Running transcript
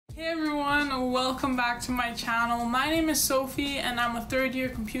Hey everyone, welcome back to my channel. My name is Sophie and I'm a third year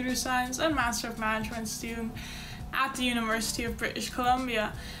computer science and Master of Management student at the University of British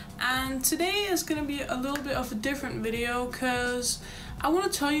Columbia. And today is going to be a little bit of a different video because I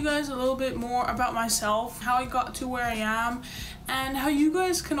want to tell you guys a little bit more about myself, how I got to where I am, and how you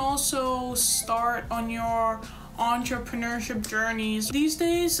guys can also start on your entrepreneurship journeys. These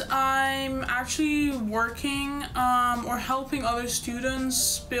days I'm actually working or helping other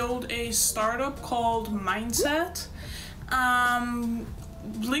students build a startup called Mindset.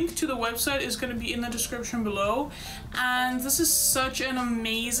 Link to the website is going to be in the description below, and this is such an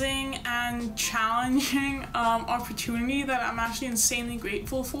amazing and challenging opportunity that I'm actually insanely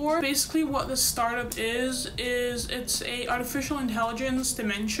grateful for. Basically what this startup is it's a artificial intelligence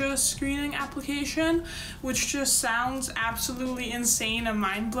dementia screening application, which just sounds absolutely insane and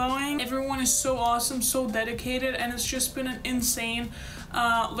mind-blowing. Everyone is so awesome, so dedicated, and it's just been an insane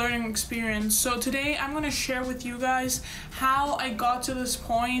learning experience. So today I'm going to share with you guys how I got to this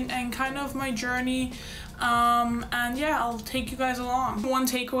point and kind of my journey, and yeah, I'll take you guys along. One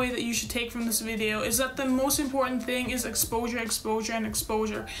takeaway that you should take from this video is that the most important thing is exposure, exposure, and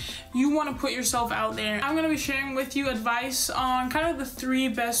exposure. You want to put yourself out there. I'm going to be sharing with you advice on kind of the 3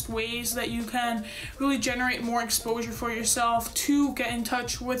 best ways that you can really generate more exposure for yourself to get in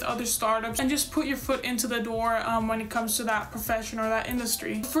touch with other startups and just put your foot into the door when it comes to that profession or that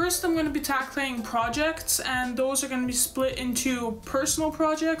industry. First, I'm going to be tackling projects, and those are going to be split into personal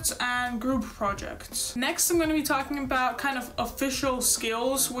projects and group projects. Next, I'm going to be talking about kind of official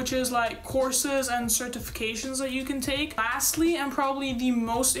skills, which is like courses and certifications that you can take. Lastly, and probably the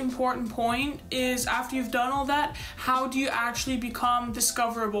most important point, is after you've done all that, how do you actually become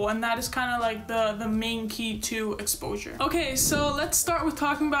discoverable? And that is kind of like the main key to exposure. Okay, so let's start with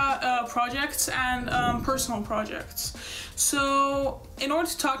talking about projects and personal projects. So in order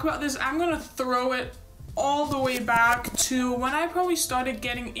to talk about this, I'm going to throw it all the way back to when I probably started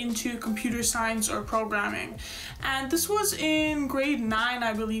getting into computer science or programming, and this was in grade 9,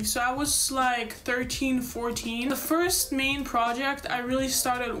 I believe, so I was like 13, 14. The first main project I really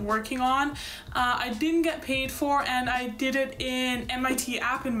started working on, I didn't get paid for, and I did it in MIT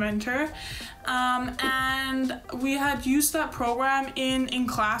App Inventor, and we had used that program in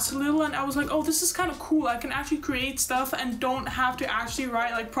class a little, and I was like, oh, this is kind of cool. I can actually create stuff and don't have to actually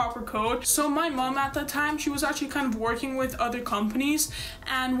write like proper code. So my mom at that time, she was actually kind of working with other companies,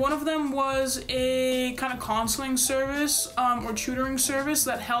 and one of them was a kind of counseling service or tutoring service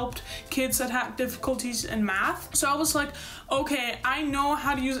that helped kids that had difficulties in math. So I was like, okay, I know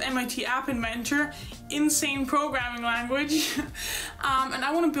how to use MIT App Inventor, insane programming language, and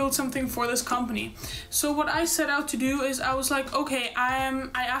I want to build something for this company. So what I set out to do is I was like, okay, I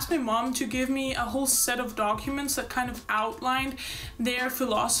asked my mom to give me a whole set of documents that kind of outlined their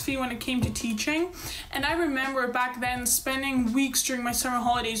philosophy when it came to teaching. And I remember back then spending weeks during my summer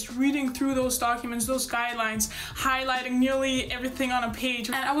holidays reading through those documents, those guidelines, highlighting nearly everything on a page,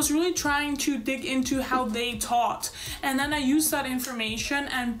 and I was really trying to dig into how they taught. And then I used that information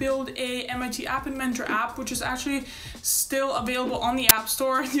and build a MIT App Inventor app, which is actually still available on the App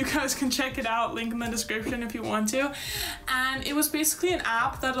Store. You guys can check it out, link in the description if you want to. And it was basically an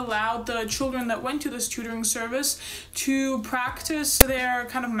app that allowed the children that went to this tutoring service to practice their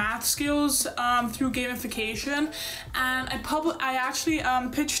kind of math skills through gamification. And I actually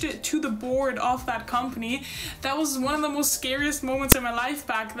pitched it to the board of that company. That was one of the most scariest moments in my life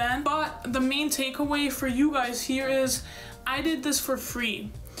back then. But the main takeaway for you guys here is I did this for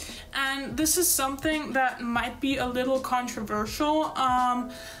free. And this is something that might be a little controversial,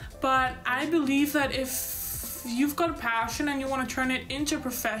 but I believe that if you've got a passion and you want to turn it into a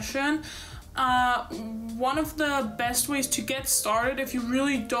profession, one of the best ways to get started, if you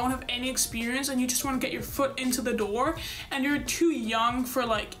really don't have any experience and you just want to get your foot into the door and you're too young for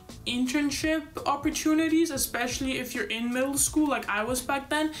like internship opportunities, especially if you're in middle school like I was back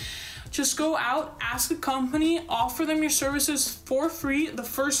then, just go out, ask a company, offer them your services for free the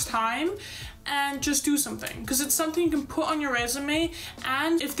first time, and just do something, because it's something you can put on your resume,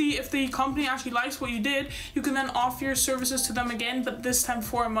 and if the company actually likes what you did, you can then offer your services to them again, but this time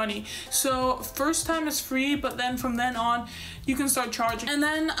for money. So first time is free, but then from then on you can start charging. And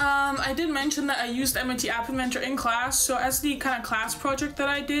then I did mention that I used MIT App Inventor in class. So as the kind of class project that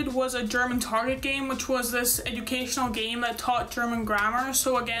I did was a German target game, which was this educational game that taught German grammar.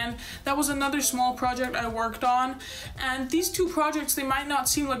 So again, that was another small project I worked on. And these 2 projects, they might not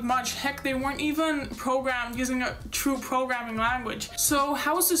seem like much. Heck, they weren't weren't even programmed using a true programming language. So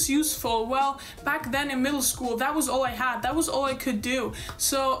how is this useful? Well, back then in middle school, that was all I had. That was all I could do.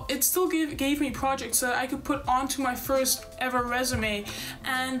 So it still gave me projects that I could put onto my first ever resume,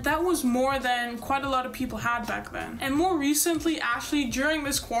 and that was more than quite a lot of people had back then. And more recently, actually, during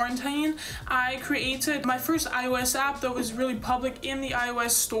this quarantine, I created my first iOS app that was really public in the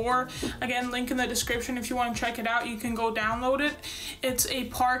iOS store. Again, link in the description if you want to check it out. You can go download it. It's a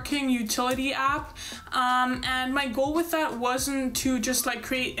parking utility app, and my goal with that wasn't to just like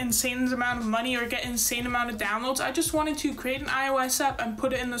create insane amount of money or get insane amount of downloads. I just wanted to create an iOS app and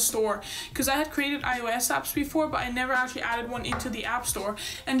put it in the store, because I had created iOS apps before, but I never actually added one into the app store.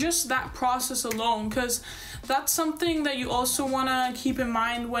 And just that process alone, because that's something that you also want to keep in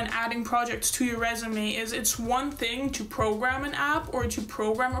mind when adding projects to your resume, is it's one thing to program an app or to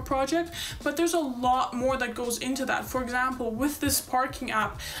program a project, but there's a lot more that goes into that. For example, with this parking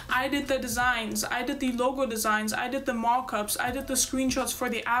app, I did the designs, I did the logo designs, I did the mock-ups, I did the screenshots for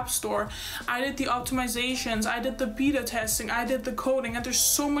the app store, I did the optimizations, I did the beta testing, I did the coding, and there's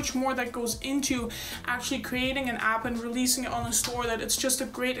so much more that goes into actually creating an app and releasing it on the store, that it's just a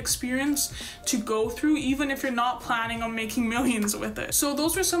great experience to go through, even if you're not planning on making millions with it. So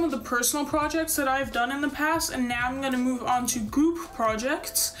those are some of the personal projects that I've done in the past, and now I'm going to move on to group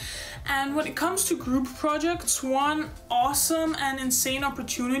projects. And when it comes to group projects, one awesome and insane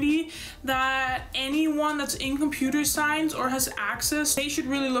opportunity that anyone that's in computer science or has access, they should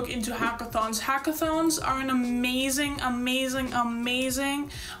really look into hackathons. Hackathons are an amazing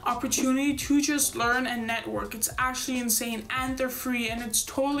opportunity to just learn and network. It's actually insane, and they're free, and it's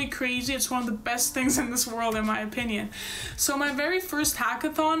totally crazy. It's one of the best things in this world, in my opinion. So my very first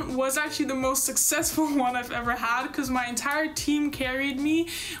hackathon was actually the most successful one I've ever had, because my entire team carried me.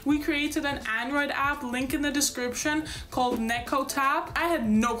 We created an Android app, link in the description, called NecoTap. I had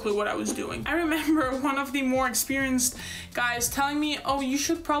no clue what I was doing. I remember one of the more experienced guys telling me, oh, you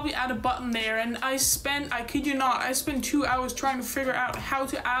should probably add a button there, and I kid you not, I spent 2 hours trying to figure out how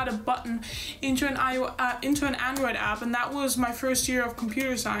to add a button into an Android app, and that was my first year of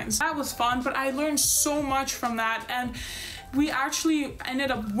computer science. That was fun, but I learned so much from that, and we actually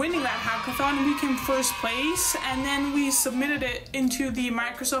ended up winning that hackathon. We came first place, and then we submitted it into the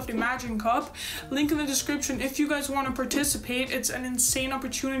Microsoft Imagine Cup. Link in the description if you guys want to participate. It's an insane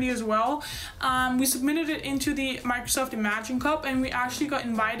opportunity as well. We submitted it into the Microsoft Imagine Cup, and we actually got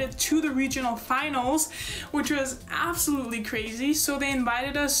invited to the regional finals, which was absolutely crazy. So they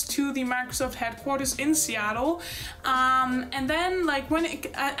invited us to the Microsoft headquarters in Seattle, and then like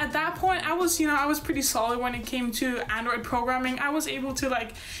at that point I was pretty solid when it came to Android programming. I was able to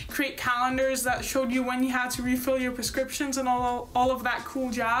like create calendars that showed you when you had to refill your prescriptions and all of that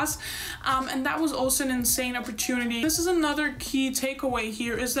cool jazz, and that was also an insane opportunity. This is another key takeaway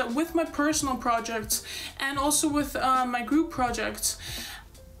here, is that with my personal projects and also with my group projects,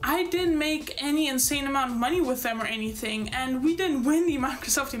 I didn't make any insane amount of money with them or anything, and we didn't win the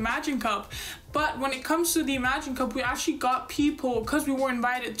Microsoft Imagine Cup. But when it comes to the Imagine Cup, we actually got people, because we were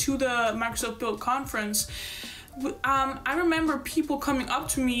invited to the Microsoft Build conference. I remember people coming up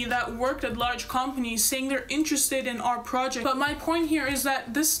to me that worked at large companies saying they're interested in our project. But my point here is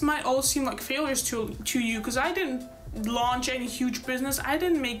that this might all seem like failures to you, because I didn't launch any huge business, I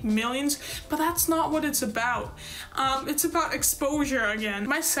didn't make millions, but that's not what it's about. It's about exposure again.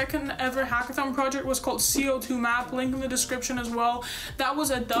 My second ever hackathon project was called CO2 Map, link in the description as well. That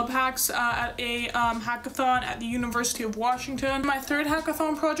was at DubHacks at a hackathon at the University of Washington. My third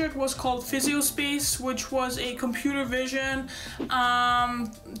hackathon project was called Physiospace, which was a computer vision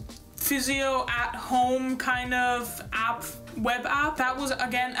physio at home kind of web app. That was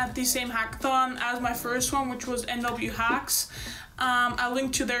again at the same hackathon as my first one, which was NW Hacks. I'll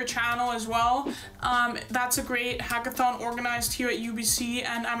link to their channel as well. That's a great hackathon organized here at UBC,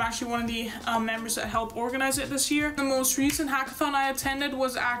 and I'm actually one of the members that helped organize it this year. The most recent hackathon I attended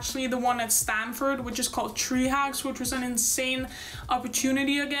was actually the one at Stanford, which is called Tree Hacks, which was an insane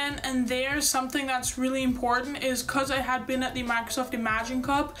opportunity again. And there, something that's really important is, because I had been at the Microsoft Imagine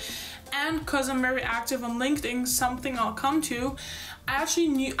Cup, and because I'm very active on LinkedIn, something I'll come to,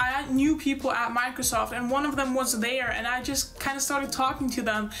 I knew people at Microsoft, and one of them was there, and I just kind of started talking to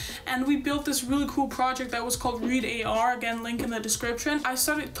them, and we built this really cool project that was called Read AR, again link in the description. I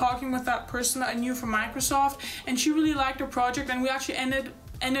started talking with that person that I knew from Microsoft, and she really liked the project, and we actually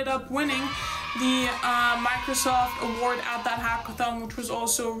ended up winning the Microsoft award at that hackathon, which was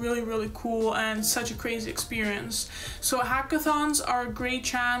also really cool and such a crazy experience. So hackathons are a great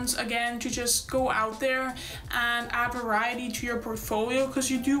chance again to just go out there and add variety to your portfolio, because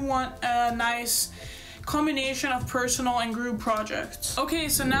you do want a nice combination of personal and group projects. Okay,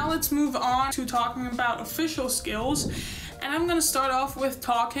 so now let's move on to talking about official skills. And I'm gonna start off with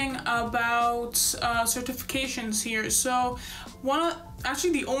talking about certifications here. So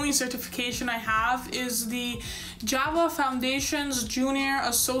actually the only certification I have is the Java Foundations Junior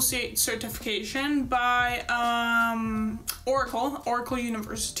Associate Certification by Oracle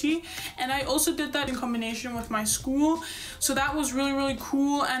University, and I also did that in combination with my school, so that was really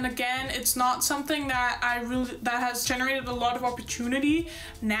cool. And again, it's not something that that has generated a lot of opportunity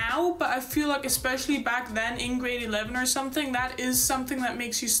now, but I feel like especially back then in grade 11 or something, that is something that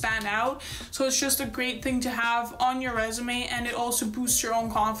makes you stand out. So it's just a great thing to have on your resume, and it also boosts your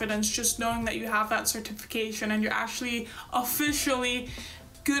own confidence just knowing that you have that certification and you're actually officially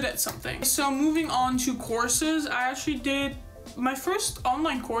good at something. So moving on to courses, I actually did my first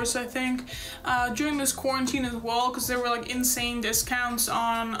online course, I think, during this quarantine as well, because there were like insane discounts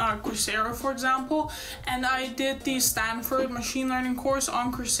on Coursera, for example, and I did the Stanford machine learning course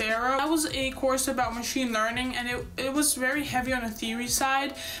on Coursera. That was a course about machine learning, and it was very heavy on the theory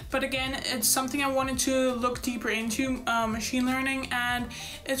side, but again, it's something I wanted to look deeper into, machine learning, and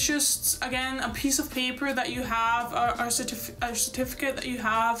it's just, again, a piece of paper that you have, a certificate that you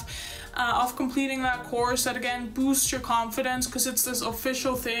have of completing that course that again boosts your confidence, because it's this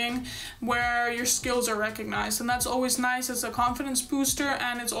official thing where your skills are recognized, and that's always nice as a confidence booster,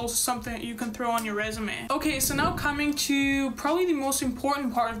 and it's also something that you can throw on your resume. Okay, so now coming to probably the most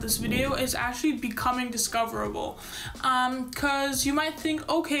important part of this video is actually becoming discoverable, because you might think,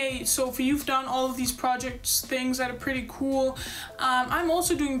 okay, Sophie, you've done all of these projects, things that are pretty cool. I'm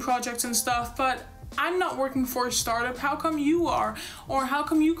also doing projects and stuff, but I'm not working for a startup. How come you are? Or how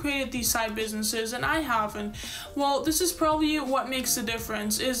come you created these side businesses and I haven't? Well, this is probably what makes the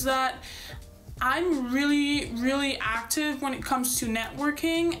difference, is that I'm really active when it comes to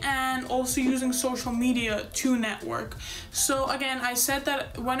networking and also using social media to network. So again, I said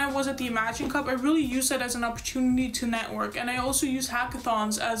that when I was at the Imagine Cup, I really used it as an opportunity to network, and I also use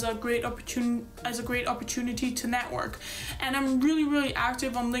hackathons as a great opportunity to network. And I'm really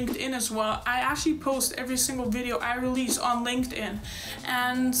active on LinkedIn as well. I actually post every single video I release on LinkedIn,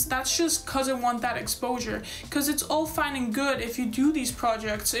 and that's just because I want that exposure. Because it's all fine and good if you do these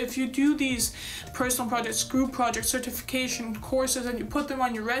projects, if you do these personal projects, group projects, certification courses, and you put them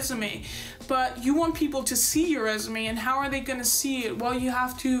on your resume, but you want people to see your resume, and how are they going to see it? Well, you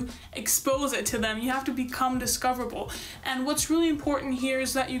have to expose it to them. You have to become discoverable. And what's really important here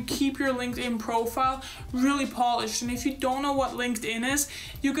is that you keep your LinkedIn profile really polished. And if you don't know what LinkedIn is,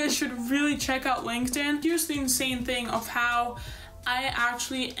 you guys should really check out LinkedIn. Here's the insane thing of how I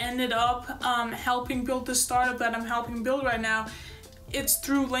actually ended up helping build the startup that I'm helping build right now. It's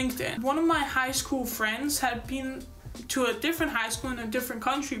through LinkedIn. One of my high school friends had been to a different high school in a different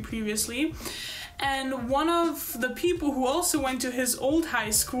country previously, and one of the people who also went to his old high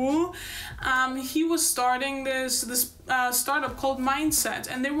school, he was starting this startup called Mindset,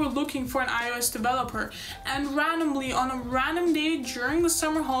 and they were looking for an iOS developer. And randomly, on a random day during the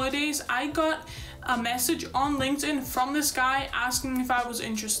summer holidays, I got a message on LinkedIn from this guy asking if I was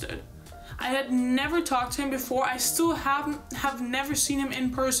interested. I had never talked to him before. I still have never seen him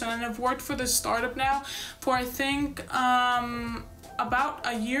in person, and I've worked for this startup now for I think about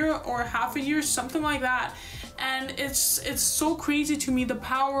a year or half a year, something like that. And it's so crazy to me, the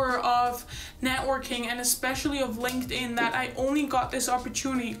power of networking, and especially of LinkedIn, that I only got this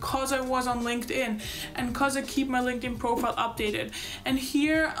opportunity because I was on LinkedIn and because I keep my LinkedIn profile updated. And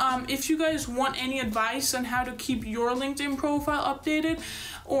here, if you guys want any advice on how to keep your LinkedIn profile updated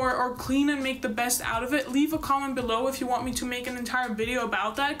or clean and make the best out of it, leave a comment below if you want me to make an entire video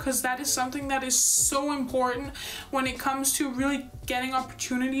about that, because that is something that is so important when it comes to really getting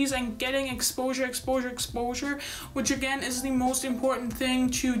opportunities and getting exposure, which again is the most important thing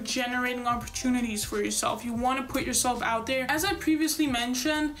to generating opportunities for yourself. You want to put yourself out there. As I previously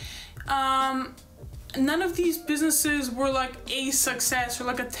mentioned, none of these businesses were like a success or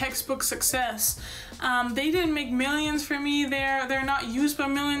like a textbook success. They didn't make millions for me. They're not used by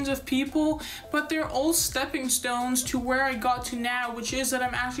millions of people, but they're all stepping stones to where I got to now, which is that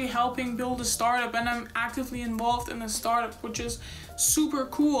I'm actually helping build a startup, and I'm actively involved in a startup, which is super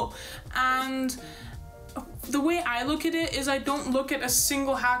cool. And the way I look at it is I don't look at a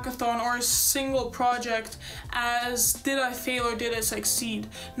single hackathon or a single project as did I fail or did I succeed.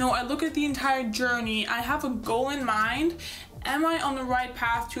 No, I look at the entire journey. I have a goal in mind. Am I on the right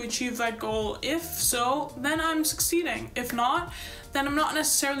path to achieve that goal? If so, then I'm succeeding. If not, then I'm not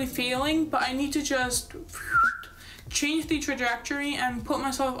necessarily failing, but I need to just change the trajectory and put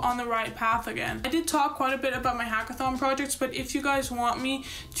myself on the right path again. I did talk quite a bit about my hackathon projects, but if you guys want me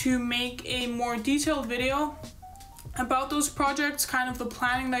to make a more detailed video about those projects, kind of the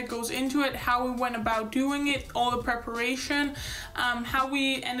planning that goes into it, how we went about doing it, all the preparation, how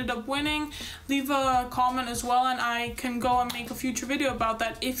we ended up winning, leave a comment as well and I can go and make a future video about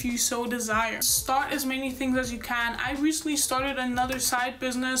that if you so desire. Start as many things as you can. I recently started another side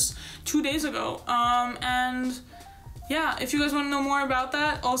business 2 days ago, and yeah, if you guys want to know more about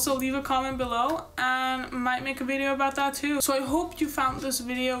that, also leave a comment below and might make a video about that too. So I hope you found this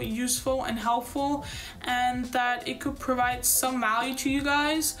video useful and helpful and that it could provide some value to you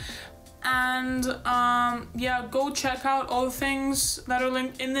guys. And yeah, go check out all the things that are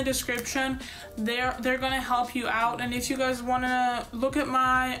linked in the description. They're gonna help you out. And if you guys want to look at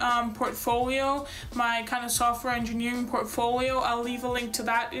my portfolio, my kind of software engineering portfolio, I'll leave a link to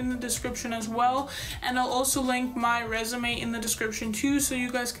that in the description as well, and I'll also link my resume in the description too, so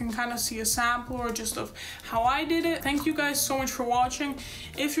you guys can kind of see a sample or just of how I did it. Thank you guys so much for watching.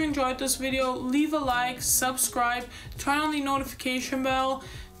 If you enjoyed this video, leave a like, subscribe, turn on the notification bell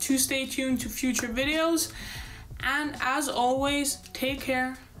to stay tuned to future videos, and as always, take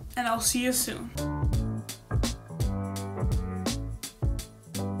care and I'll see you soon.